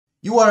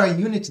You are a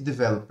Unity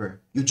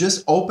developer. You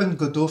just opened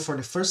Godot for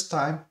the first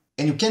time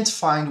and you can't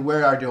find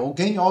where are the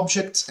game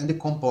objects and the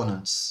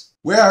components.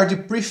 Where are the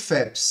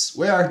prefabs?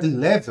 Where are the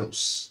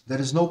levels? There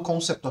is no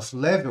concept of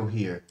level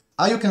here.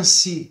 All you can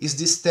see is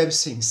this tab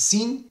saying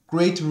Scene,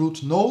 Create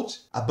Root Node,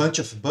 a bunch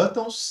of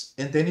buttons,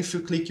 and then if you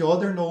click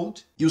other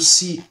node, you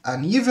see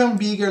an even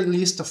bigger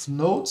list of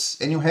nodes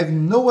and you have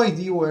no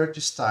idea where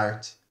to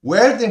start.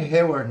 Where the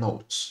hell are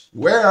nodes?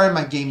 Where are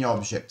my game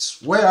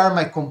objects? Where are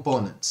my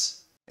components?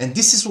 And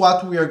this is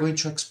what we are going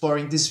to explore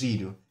in this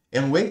video.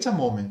 And wait a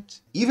moment,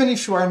 even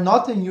if you are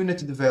not a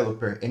Unity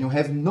developer and you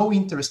have no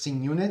interest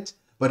in Unity,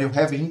 but you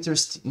have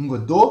interest in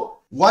Godot,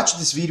 watch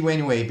this video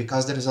anyway,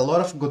 because there is a lot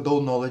of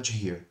Godot knowledge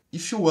here.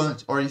 If you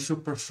want, or if you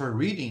prefer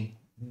reading,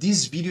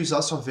 this video is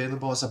also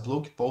available as a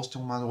blog post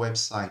on my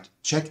website.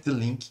 Check the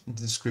link in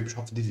the description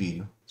of the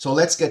video. So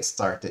let's get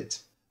started.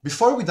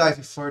 Before we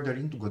dive further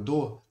into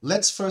Godot,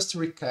 let's first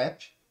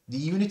recap the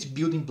Unity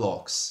building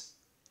blocks.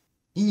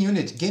 In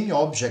Unity, game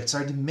objects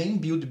are the main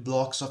building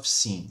blocks of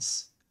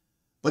scenes.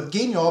 But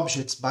game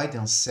objects by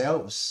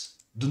themselves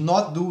do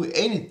not do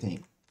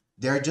anything.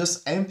 They are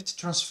just empty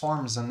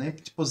transforms, an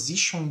empty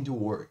position in the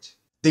world.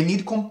 They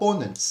need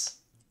components.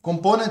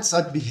 Components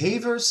add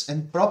behaviors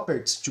and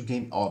properties to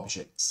game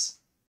objects.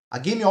 A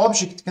game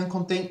object can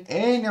contain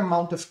any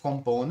amount of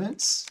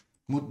components,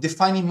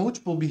 defining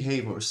multiple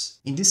behaviors.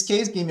 In this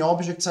case, game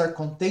objects are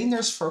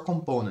containers for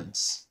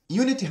components.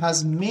 Unity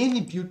has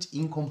many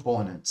built-in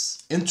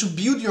components. And to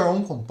build your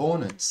own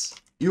components,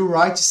 you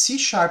write C#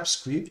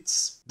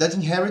 scripts that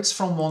inherits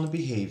from one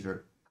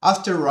behavior.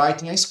 After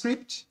writing a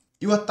script,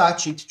 you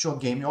attach it to a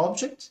game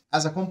object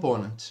as a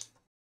component.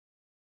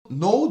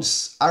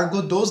 Nodes are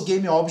Godot's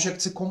game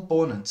objects and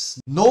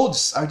components.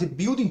 Nodes are the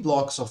building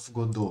blocks of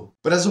Godot.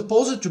 But as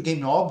opposed to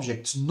game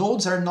objects,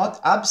 nodes are not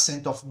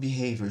absent of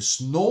behaviors.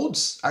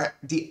 Nodes are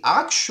the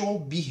actual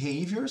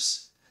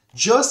behaviors,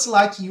 just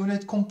like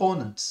unit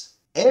components.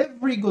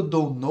 Every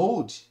Godot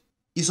node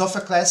is of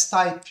a class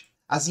type,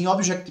 as in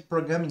object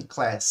programming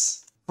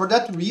class. For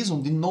that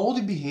reason, the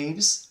node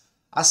behaves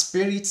as per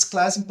its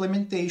class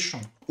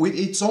implementation, with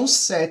its own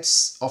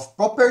sets of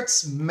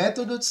properties,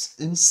 methods,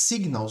 and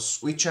signals,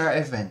 which are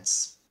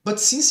events.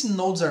 But since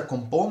nodes are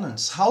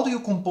components, how do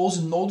you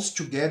compose nodes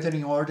together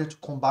in order to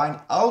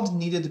combine all the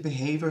needed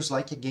behaviors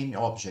like a game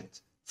object?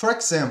 For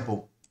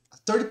example, a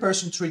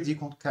third-person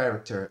 3D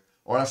character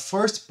or a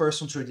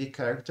first-person 3D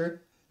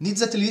character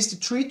needs at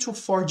least 3 to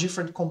 4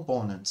 different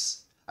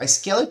components. A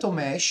skeletal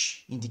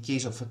mesh, in the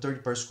case of a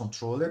third-person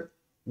controller,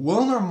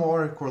 one or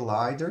more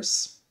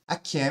colliders, a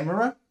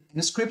camera,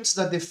 and scripts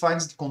that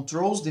defines the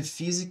controls, the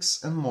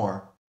physics, and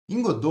more.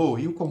 In Godot,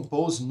 you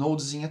compose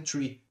nodes in a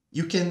tree.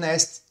 You can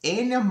nest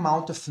any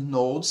amount of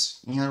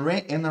nodes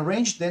and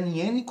arrange them in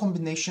any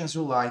combinations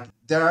you like.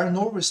 There are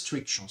no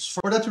restrictions.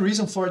 For that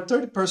reason, for a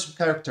third-person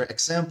character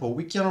example,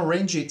 we can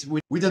arrange it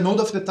with a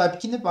node of the type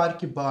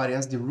kinematic body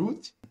as the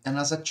root, and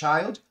as a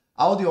child,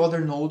 all the other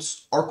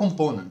nodes or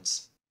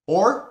components.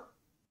 Or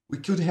we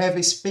could have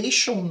a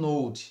spatial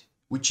node,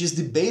 which is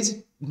the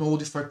basic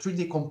node for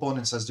 3D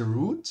components as the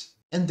root,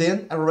 and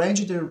then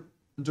arrange the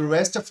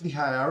rest of the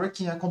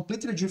hierarchy in a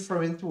completely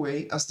different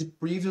way as the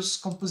previous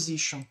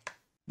composition.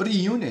 But in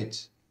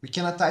Unity, we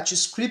can attach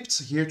scripts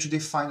here to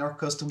define our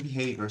custom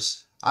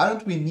behaviors.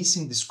 Aren't we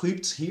missing the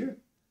scripts here?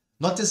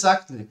 Not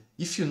exactly.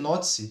 If you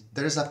notice,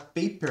 there is a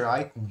paper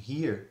icon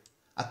here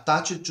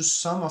attached to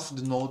some of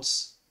the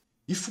nodes.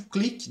 If you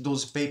click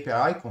those paper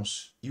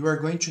icons, you are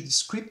going to the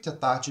script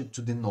attached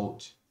to the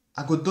node.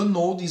 A Godot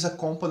node is a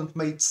component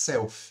by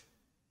itself,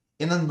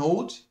 and a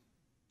node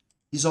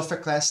is of a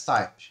class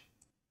type.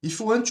 If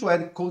you want to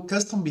add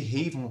custom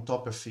behavior on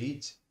top of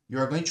it, you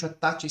are going to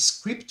attach a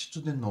script to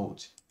the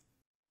node.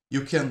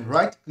 You can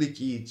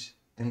right-click it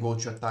and go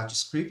to attach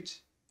script.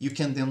 You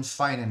can then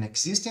find an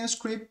existing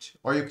script,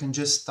 or you can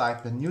just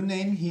type a new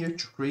name here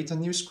to create a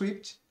new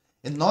script.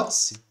 And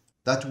notice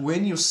that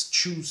when you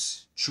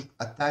choose to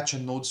attach a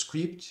node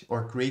script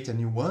or create a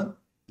new one,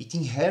 it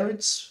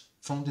inherits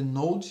from the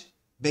node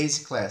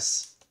base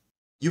class.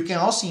 You can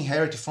also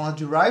inherit from a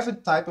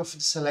derived type of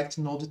the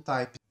selected node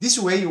type. This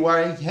way you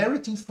are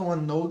inheriting from a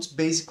node's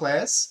base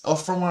class or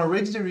from an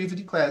already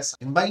derived class.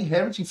 And by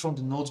inheriting from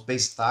the node's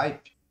base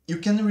type, you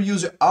can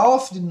reuse all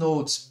of the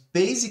node's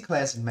basic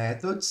class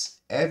methods,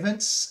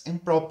 events,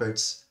 and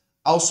properties.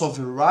 Also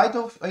override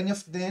of any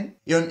of them,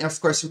 and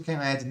of course you can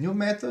add new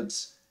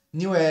methods,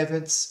 new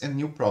events, and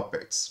new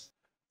properties.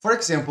 For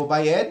example,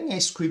 by adding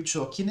a script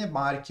to a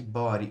kinematic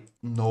body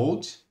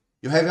node,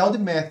 you have all the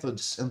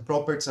methods and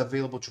properties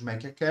available to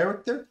make a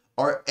character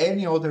or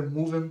any other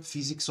moving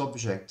physics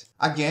object.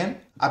 Again,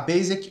 a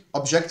basic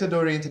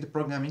object-oriented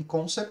programming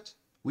concept,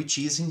 which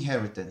is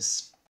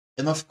inheritance.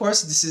 And of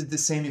course, this is the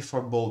same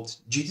for both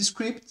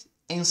JavaScript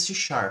and C#.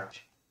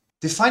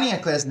 Defining a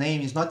class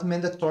name is not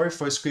mandatory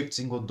for scripts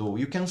in Godot.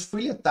 You can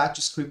freely attach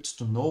scripts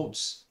to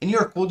nodes, and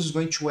your code is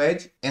going to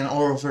add and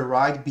or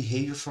override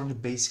behavior from the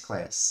base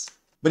class.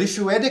 But if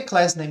you add a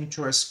class name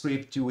to your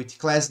script with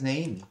class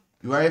name,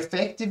 you are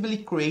effectively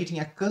creating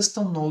a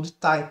custom node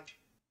type.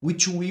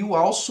 which will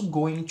also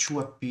going to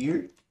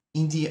appear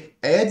in the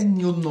Add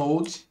New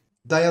Node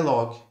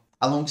dialog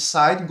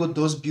alongside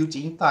Godot's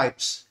built-in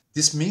types.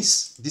 This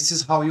means this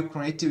is how you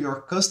create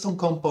your custom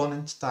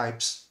component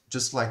types,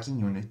 just like in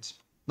Unity.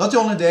 Not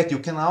only that, you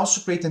can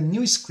also create a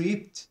new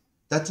script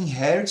that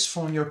inherits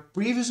from your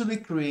previously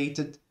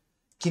created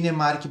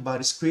kinematic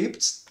body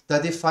scripts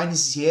that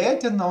defines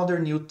yet another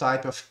new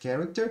type of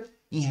character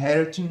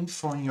inheriting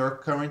from your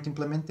current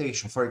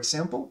implementation. For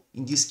example,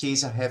 in this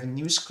case, I have a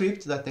new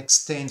script that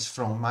extends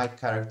from my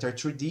character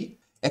 3D.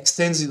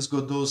 Extends is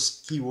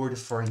Godot's keyword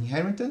for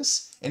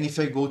inheritance. And if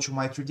I go to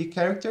my 3D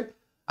character,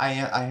 I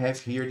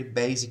have here the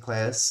basic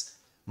class,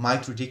 my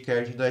 3D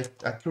character that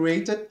I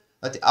created,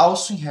 that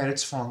also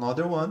inherits from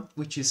another one,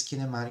 which is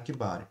kinematic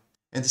body.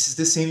 And this is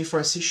the same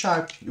for C#.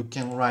 You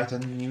can write a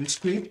new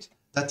script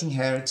that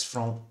inherits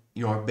from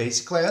your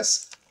basic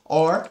class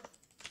or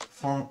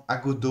from a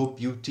Godot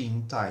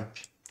built-in type.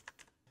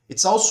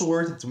 It's also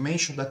worth to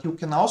mention that you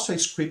can also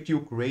script you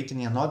create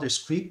in another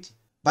script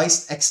by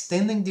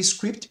extending the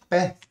script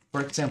path.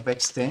 For example,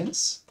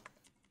 extends,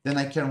 then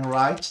I can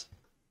write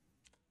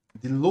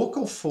the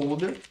local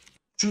folder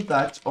to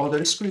that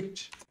other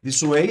script.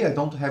 This way, I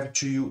don't have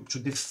to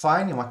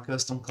define a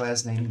custom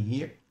class name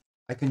here.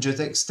 I can just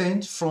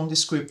extend from the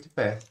script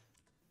path.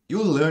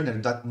 You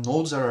learned that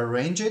nodes are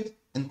arranged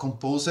and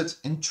composed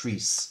in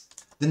trees.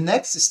 The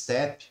next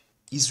step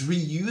is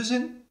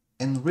reusing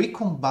and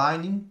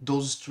recombining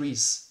those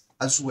trees,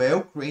 as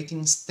well creating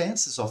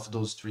instances of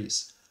those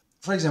trees.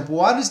 For example,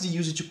 what is the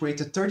use to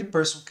create a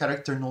third-person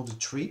character node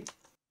tree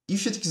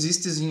if it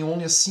exists in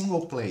only a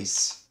single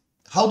place?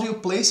 How do you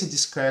place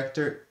this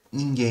character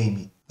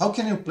in-game? How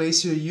can you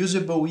place your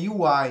usable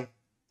UI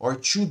or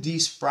 2D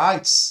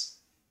sprites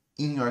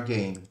in your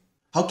game?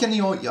 How can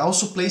you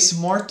also place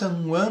more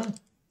than one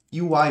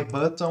UI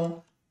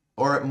button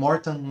or more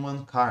than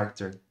one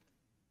character?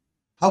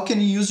 How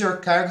can you use your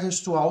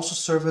characters to also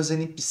serve as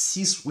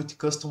NPCs with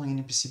custom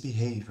NPC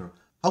behavior?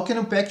 How can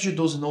you package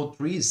those node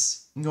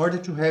trees in order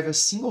to have a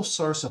single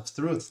source of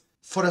truth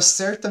for a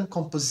certain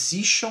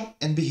composition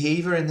and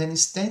behavior and then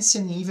instance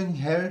and even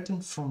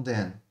inheriting from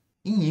them?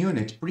 In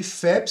Unity,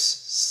 prefabs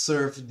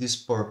serve this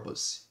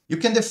purpose. You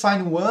can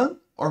define one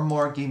or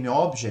more game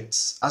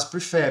objects as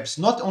prefabs.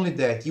 Not only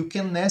that, you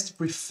can nest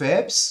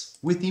prefabs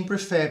within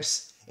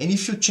prefabs. And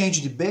if you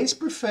change the base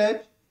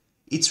prefab,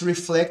 it's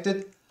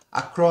reflected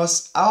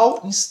across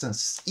all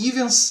instances,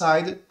 even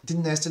inside the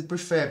nested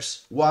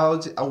prefabs, while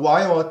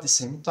at the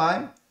same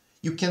time,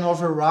 you can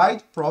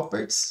override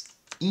properties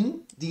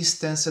in the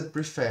instanced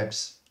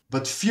prefabs.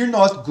 But fear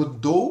not,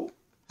 Godot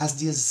has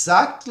the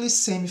exactly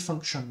same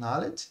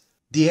functionality.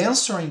 The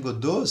answering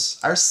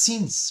Godots are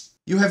scenes.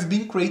 You have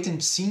been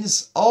creating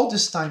scenes all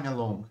this time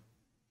along.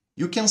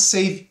 You can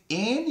save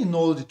any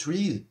node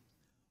tree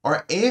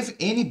or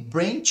any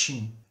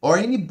branching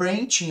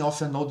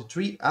of a node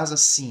tree as a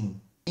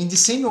scene. In the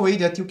same way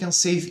that you can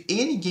save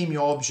any game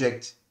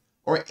object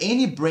or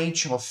any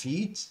branch of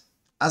it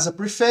as a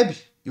prefab.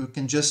 You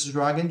can just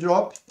drag and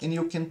drop and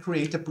you can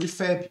create a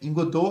prefab. In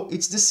Godot,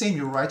 it's the same.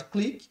 You right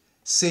click,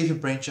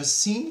 save branch as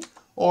scene,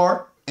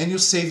 and you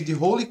save the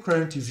whole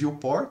current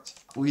viewport,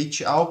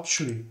 which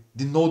actually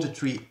the node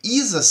tree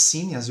is a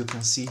scene, as you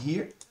can see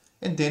here,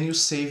 and then you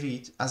save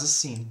it as a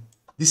scene.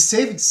 The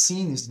saved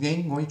scene is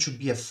then going to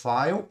be a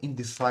file in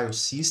the file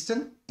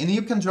system, and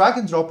you can drag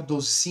and drop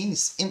those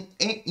scenes in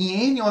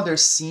any other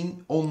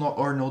scene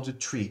or node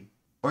tree,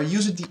 or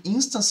use the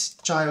instance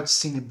child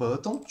scene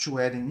button to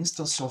add an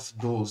instance of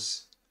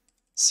those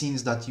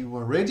scenes that you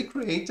already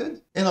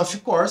created. And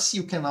of course,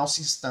 you can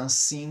also instance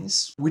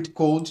scenes with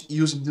code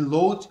using the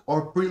load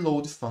or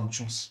preload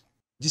functions.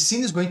 The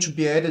scene is going to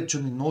be added to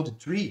the node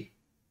tree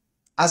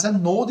as a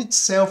node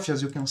itself,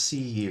 as you can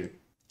see here.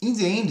 In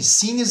the end,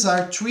 scenes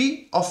are a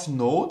tree of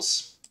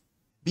nodes,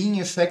 being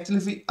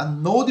effectively a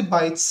node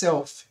by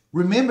itself.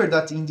 Remember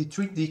that in the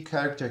 3D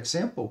character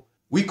example,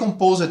 we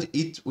composed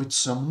it with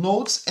some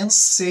nodes and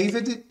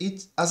saved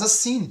it as a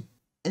scene.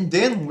 And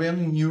then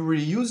when you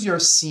reuse your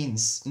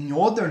scenes in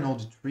other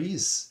node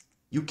trees,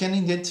 you can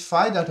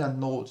identify that a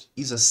node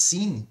is a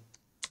scene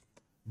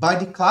by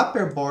the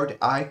clapperboard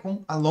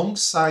icon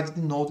alongside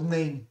the node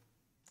name.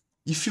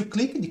 If you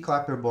click the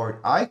clapperboard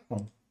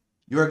icon,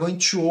 you are going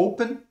to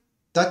open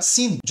that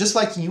scene. Just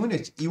like in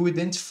Unity, you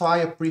identify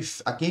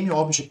a game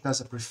object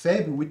as a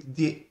prefab with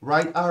the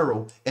right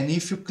arrow. And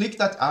if you click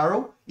that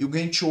arrow, you're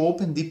going to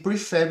open the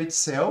prefab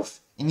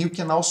itself, and you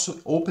can also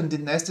open the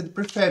nested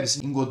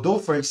prefabs. In Godot,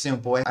 for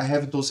example, I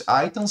have those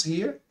items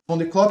here. On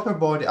the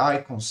clapperboard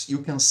icons, you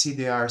can see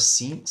there are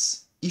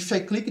scenes. If I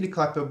click the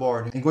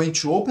clapperboard, I'm going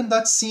to open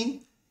that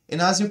scene.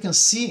 And as you can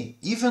see,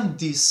 even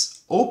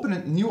this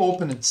new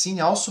opened scene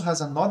also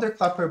has another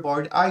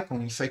clapperboard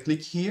icon. If I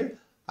click here,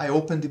 I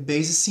open the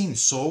base scene,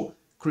 so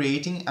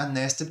creating a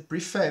nested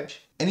prefab.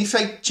 And if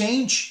I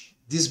change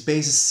this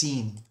base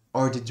scene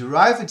or the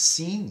derived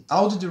scene,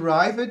 all the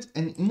derived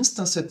and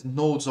instanced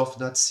nodes of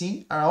that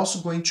scene are also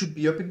going to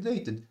be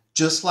updated,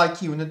 just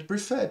like Unity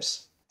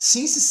prefabs.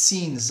 Since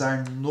scenes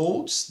are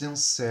nodes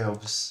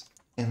themselves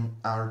and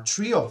are a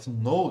tree of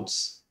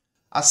nodes,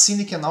 A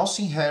scene can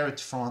also inherit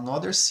from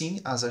another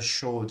scene, as I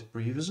showed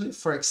previously.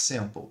 For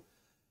example,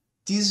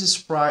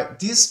 this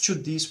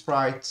 2D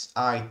sprite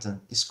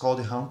item is called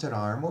the Hunter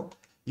Armor.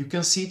 You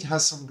can see it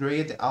has some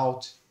grayed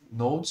out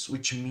nodes,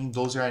 which mean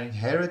those are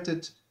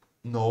inherited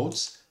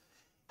nodes.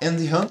 And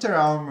the Hunter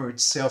Armor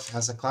itself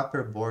has a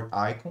clapperboard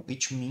icon,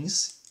 which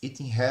means it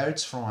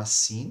inherits from a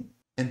scene.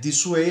 And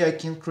this way I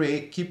can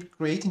keep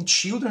creating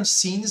children's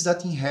scenes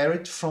that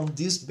inherit from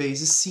this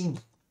base scene.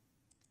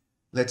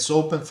 Let's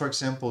open, for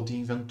example, the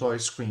inventory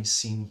screen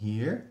scene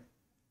here.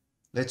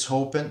 Let's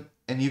open,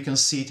 and you can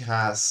see it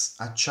has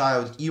a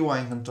child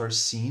UI inventory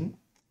scene.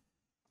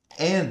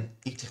 And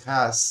it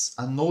has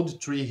a node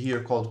tree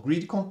here called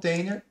grid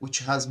container, which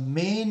has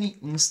many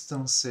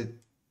instanced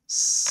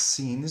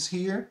scenes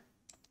here.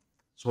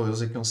 So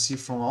as you can see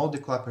from all the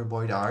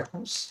clapperboard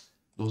icons,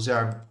 those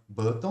are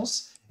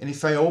buttons. And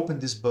if I open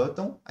this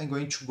button, I'm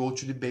going to go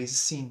to the base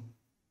scene.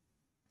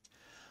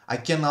 I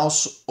can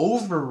also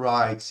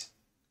override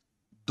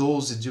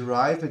those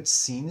derived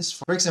scenes.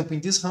 For example,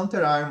 in this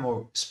Hunter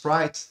Armor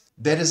sprite,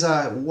 there is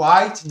a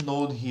white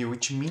node here,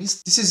 which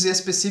means this is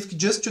specific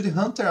just to the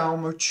Hunter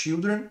Armor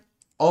children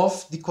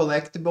of the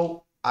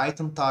collectible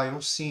item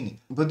tile scene.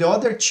 But the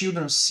other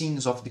children's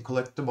scenes of the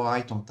collectible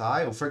item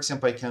tile, for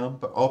example, I can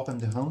open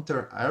the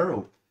Hunter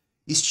Arrow,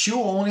 it still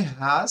only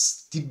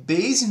has the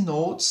base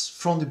nodes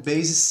from the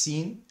base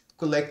scene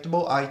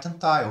collectible item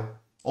tile.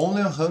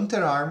 Only a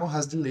Hunter Armor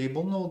has the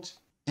label node.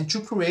 And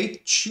to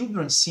create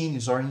children's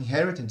scenes or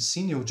inherited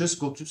scene, you just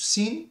go to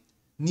Scene,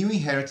 New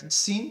Inherited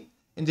Scene,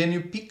 and then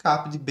you pick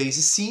up the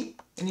base scene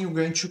and you're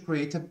going to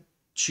create a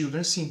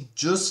children's scene,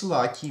 just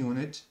like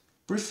unit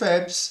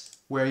prefabs,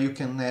 where you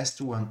can nest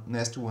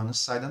one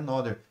aside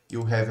another.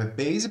 You have a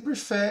base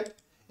prefab,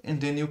 and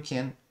then you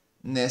can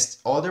nest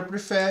other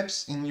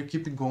prefabs, and you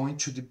keep going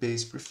to the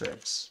base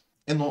prefabs.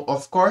 And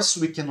of course,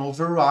 we can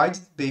override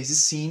base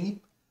scene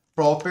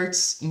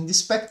properties in the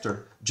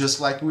inspector, just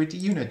like with the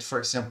unit. For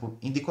example,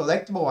 in the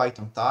collectible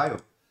item tile,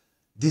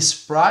 the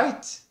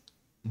sprite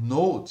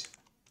node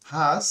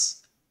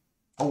has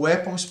a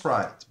weapon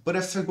sprite. But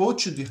if I go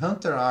to the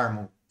Hunter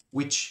Armor,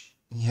 which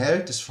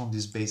inherits from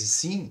this base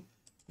scene,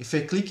 if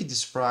I click the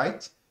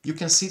sprite, you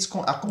can see it's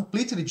a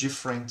completely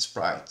different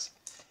sprite.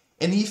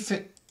 And if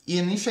I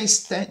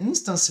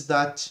instance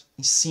that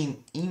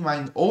scene in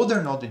my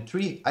older node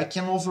tree, I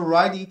can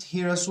override it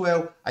here as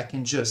well. I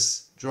can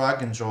just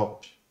drag and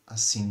drop a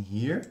scene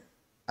here.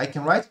 I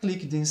can right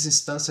click this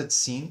instanced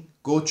scene,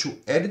 go to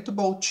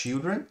editable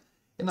children,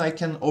 and I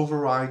can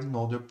override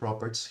node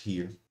properties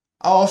here.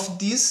 All of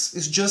this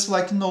is just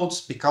like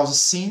nodes, because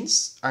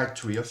scenes are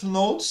tree of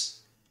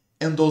nodes,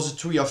 and those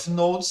tree of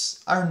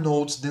nodes are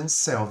nodes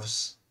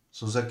themselves.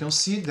 So as I can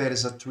see, there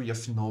is a tree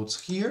of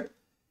nodes here,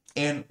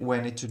 and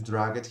when it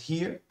drag it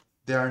here,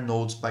 there are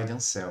nodes by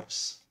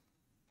themselves.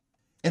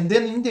 And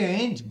then in the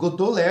end,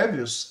 Godot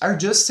levels are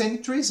just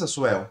same trees as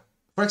well.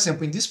 For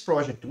example, in this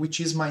project, which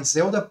is my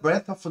Zelda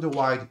Breath of the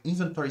Wild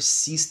inventory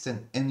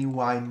system and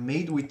UI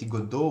made with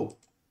Godot,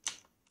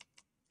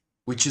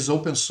 which is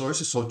open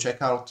source, so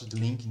check out the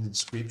link in the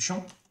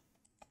description.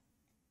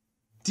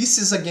 This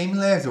is a game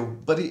level,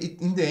 but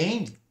in the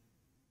end,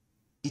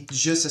 it's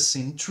just a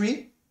scene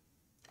tree,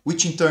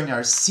 which in turn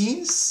are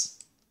scenes,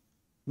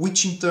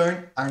 which in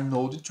turn are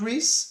node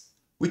trees,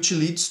 which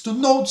leads to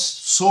nodes.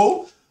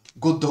 So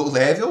Godot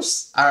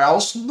levels are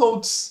also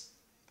nodes,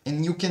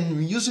 and you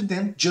can use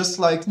them just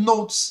like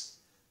nodes.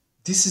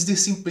 This is the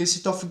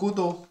simplicity of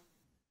Godot.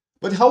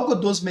 But how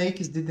Godot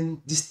makes the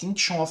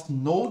distinction of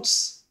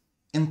nodes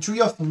and tree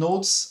of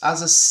nodes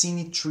as a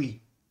scene tree,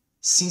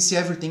 since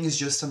everything is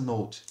just a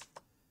node.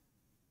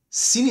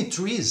 Scene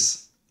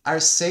trees are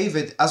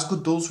saved as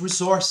Godot's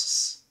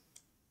resources.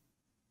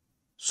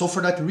 So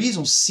for that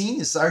reason,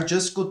 scenes are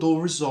just Godot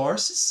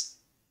resources,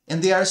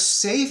 and they are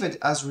saved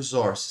as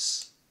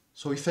resources.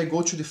 So if I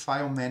go to the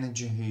file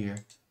manager here,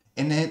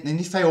 and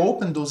if I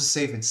open those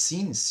saved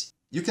scenes,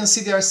 you can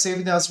see they are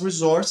saved as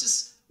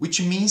resources,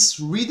 which means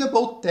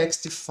readable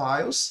text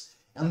files,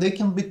 and they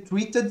can be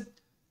treated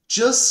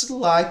just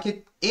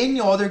like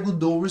any other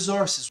Godot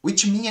resources,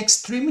 which mean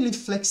extremely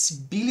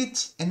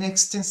flexibility and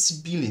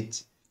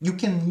extensibility. You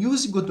can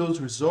use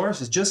Godot's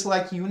resources just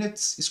like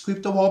Unit's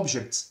scriptable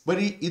objects, but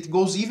it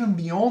goes even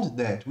beyond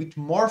that with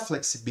more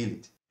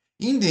flexibility.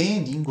 In the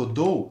end, in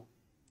Godot,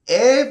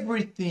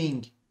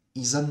 everything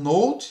is a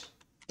node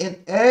and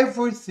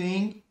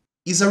everything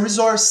is a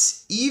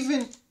resource.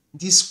 Even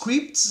the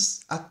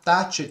scripts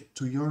attached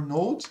to your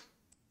node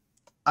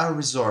are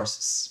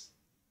resources.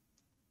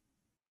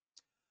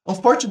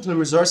 Unfortunately,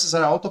 resources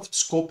are out of the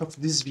scope of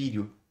this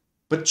video,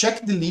 but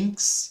check the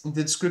links in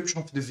the description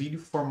of the video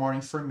for more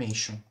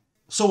information.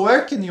 So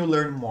where can you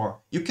learn more?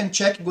 You can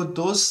check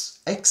Godot's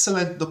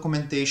excellent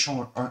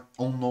documentation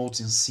on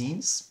nodes and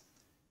scenes.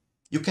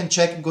 You can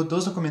check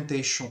Godot's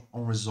documentation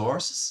on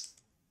resources.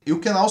 You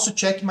can also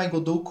check my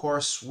Godot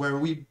course, where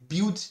we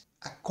build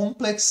a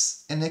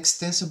complex and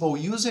extensible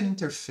user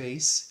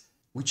interface,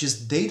 which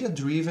is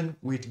data-driven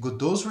with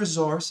Godot's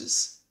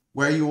resources,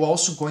 where you're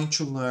also going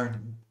to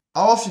learn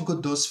all of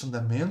Godot's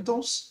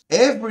fundamentals,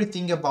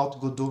 everything about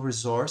Godot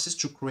resources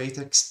to create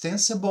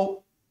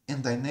extensible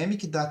and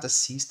dynamic data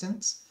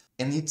systems,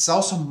 and it's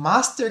also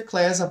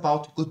masterclass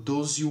about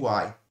Godot's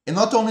UI. And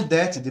not only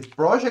that, the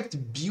project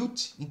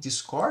built in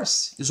this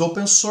course is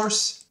open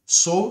source,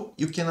 so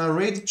you can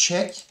already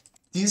check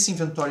this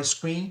inventory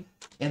screen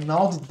and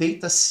all the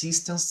data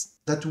systems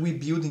that we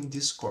build in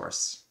this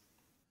course.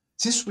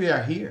 Since we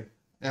are here,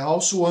 I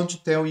also want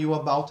to tell you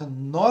about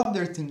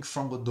another thing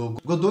from Godot.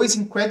 Godot is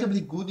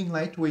incredibly good in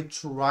lightweight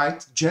to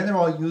write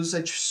general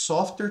usage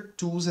software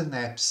tools and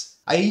apps.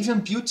 I even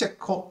built a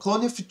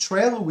clone of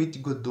Trello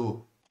with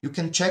Godot. You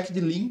can check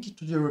the link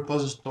to the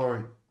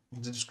repository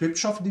in the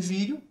description of the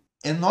video.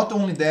 And not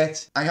only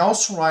that, I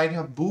also write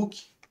a book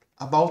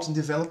about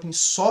developing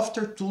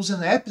software tools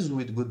and apps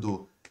with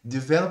Godot,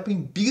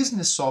 developing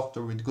business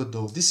software with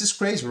Godot. This is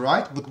crazy,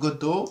 right? But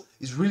Godot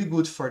is really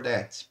good for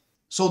that.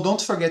 So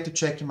don't forget to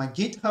check my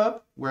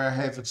GitHub, where I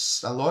have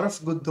a lot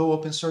of Godot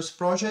open source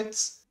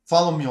projects.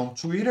 Follow me on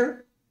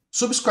Twitter.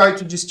 Subscribe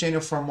to this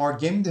channel for more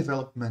game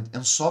development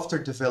and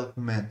software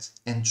development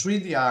and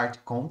 3D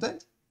art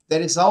content. There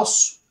is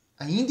also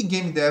an indie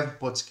game dev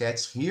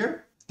podcast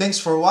here. Thanks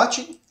for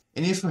watching.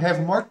 And if you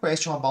have more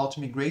questions about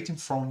migrating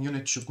from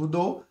Unity to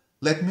Godot,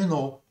 let me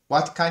know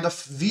what kind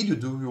of video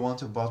do you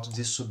want about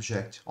this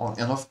subject.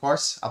 And of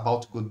course,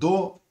 about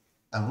Godot,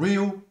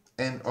 Unreal,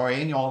 or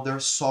any other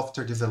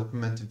software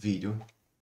development video.